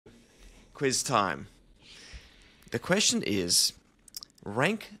quiz time. The question is,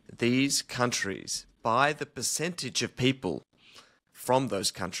 rank these countries by the percentage of people from those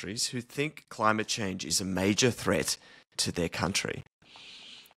countries who think climate change is a major threat to their country.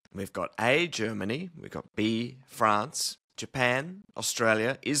 We've got A, Germany, we've got B, France, Japan,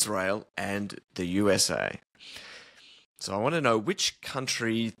 Australia, Israel, and the USA. So I want to know which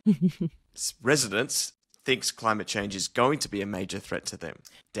country residents thinks climate change is going to be a major threat to them,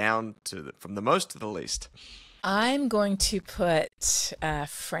 from the most to the least. I'm going to put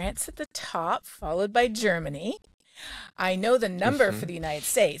France at the top, followed by Germany. I know the number for the United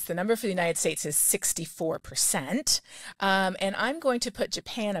States. The number for the United States is 64%. And I'm going to put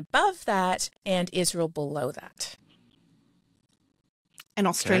Japan above that and Israel below that. And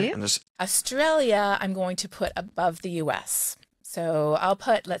Australia? Okay, Australia, I'm going to put above the US. So I'll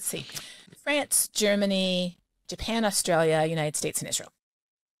put, let's see, France, Germany, Japan, Australia, United States, and Israel.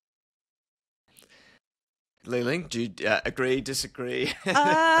 Li-Ling, do you agree, disagree?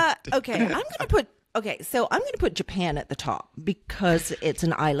 Okay, so I'm going to put Japan at the top because it's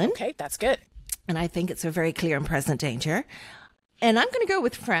an island. Okay, that's good. And I think it's a very clear and present danger. And I'm going to go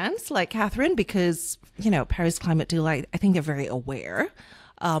with France, like Catherine, because, Paris Climate Deal, I think they're very aware.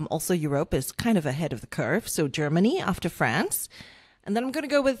 Also, Europe is kind of ahead of the curve. So Germany after France. And then I'm going to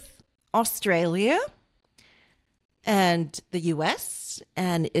go with Australia and the US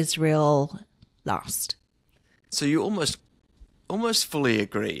and Israel last. So you almost fully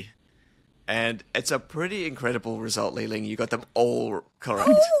agree. And it's a pretty incredible result, Li-Ling. You got them all correct.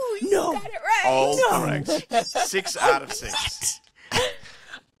 Oh, you got it right. All correct. 6 out of 6.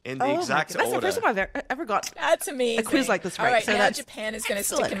 In the exact That's order. the first time I've ever got That's amazing. a quiz like this right. All right, So now that's Japan is going to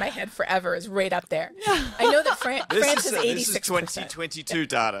stick excellent. in my head forever, is right up there. I know that France is 86%. This is 2022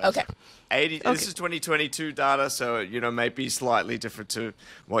 data. Okay. This is 2022 data, so, maybe slightly different to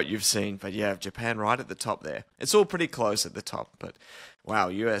what you've seen. But yeah, Japan right at the top there. It's all pretty close at the top, but wow,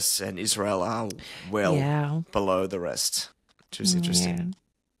 US and Israel are below the rest, which is interesting.